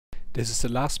This is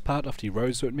the last part of the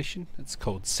Rosewood Mission. It's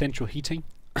called Central Heating.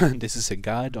 This is a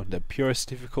guide on the Purist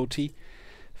difficulty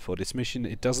for this mission.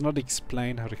 It does not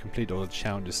explain how to complete all the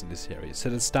challenges in this area. So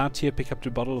let's start here, pick up the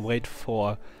bottle, wait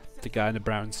for the guy in the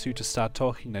brown suit to start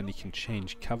talking, then you can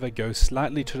change cover, go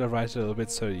slightly to the right a little bit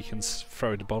so you can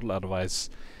throw the bottle, otherwise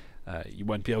you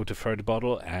won't be able to throw the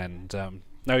bottle, and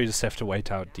now you just have to wait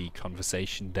out the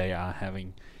conversation they are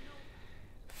having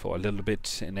for a little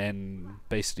bit, and then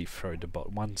basically throw the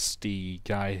bottle. Once the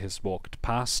guy has walked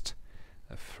past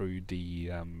through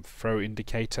the throw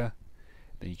indicator,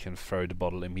 then you can throw the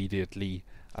bottle immediately,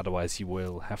 otherwise you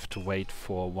will have to wait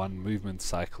for one movement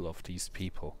cycle of these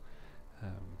people.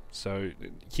 So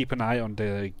keep an eye on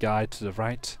the guy to the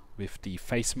right with the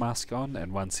face mask on,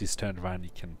 and once he's turned around you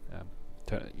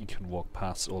can walk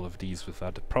past all of these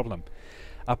without a problem.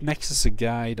 Up next is a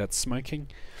guy that's smoking.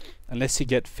 Unless you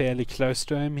get fairly close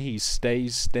to him, he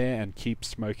stays there and keeps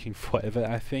smoking forever,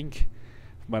 I think.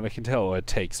 From what I can tell, or it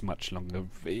takes much longer.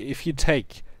 If you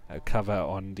take cover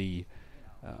on the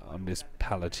on this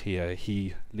pallet here,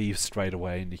 he leaves straight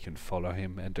away and you can follow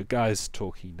him. And the guy's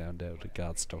talking down there, the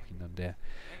guard's talking down there,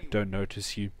 don't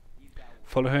notice you.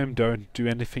 Follow him, don't do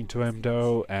anything to him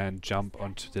though, and jump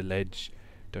onto the ledge.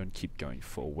 Don't keep going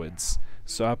forwards.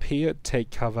 So up here,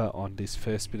 take cover on this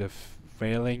first bit of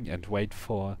railing and wait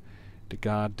for the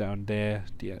guard down there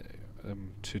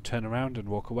to turn around and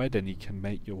walk away. Then you can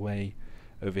make your way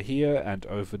over here and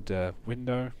over the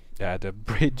window, the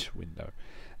bridge window.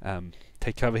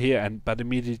 Take cover here, but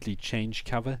immediately change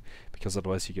cover, because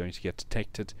otherwise you're going to get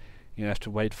detected. You have to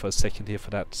wait for a second here for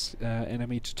that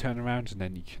enemy to turn around, and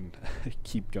then you can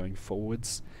keep going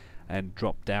forwards and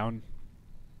drop down.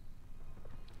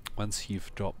 Once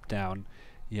you've dropped down,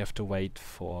 you have to wait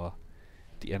for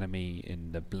the enemy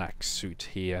in the black suit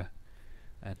here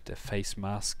and the face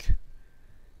mask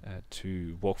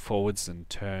to walk forwards and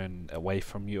turn away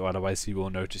from you, otherwise he will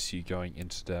notice you going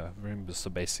into the room. So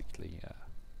basically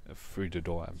through the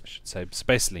door, I should say. So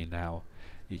basically now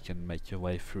you can make your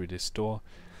way through this door.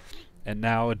 And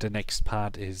now the next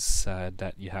part is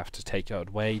that you have to take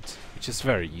out Wade, which is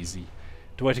very easy.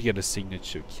 The way to get a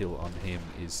signature kill on him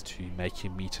is to make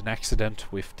him meet an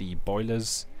accident with the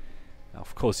boilers. Now,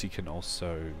 of course you can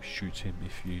also shoot him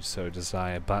if you so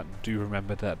desire, but do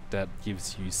remember that that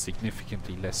gives you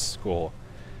significantly less score.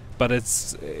 But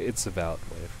it's a valid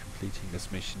way of completing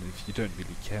this mission if you don't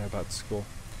really care about score.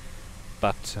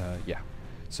 But yeah,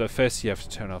 so first you have to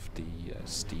turn off the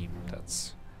steam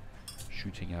that's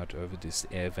shooting out over this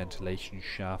air ventilation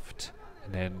shaft,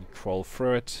 and then crawl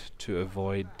through it to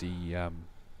avoid the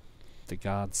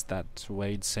guards that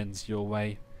Wade sends your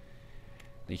way.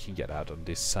 You can get out on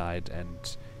this side,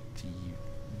 and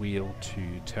the wheel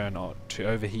to turn on to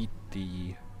overheat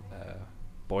the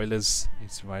boilers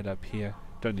is right up here.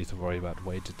 Don't need to worry about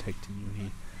Wade detecting you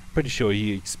here. Pretty sure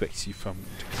he expects you to come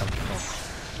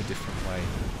from a different way.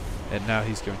 And now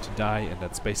he's going to die, and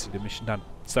that's basically the mission done.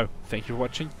 So thank you for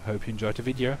watching. I hope you enjoyed the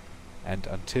video, and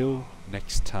until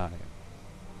next time.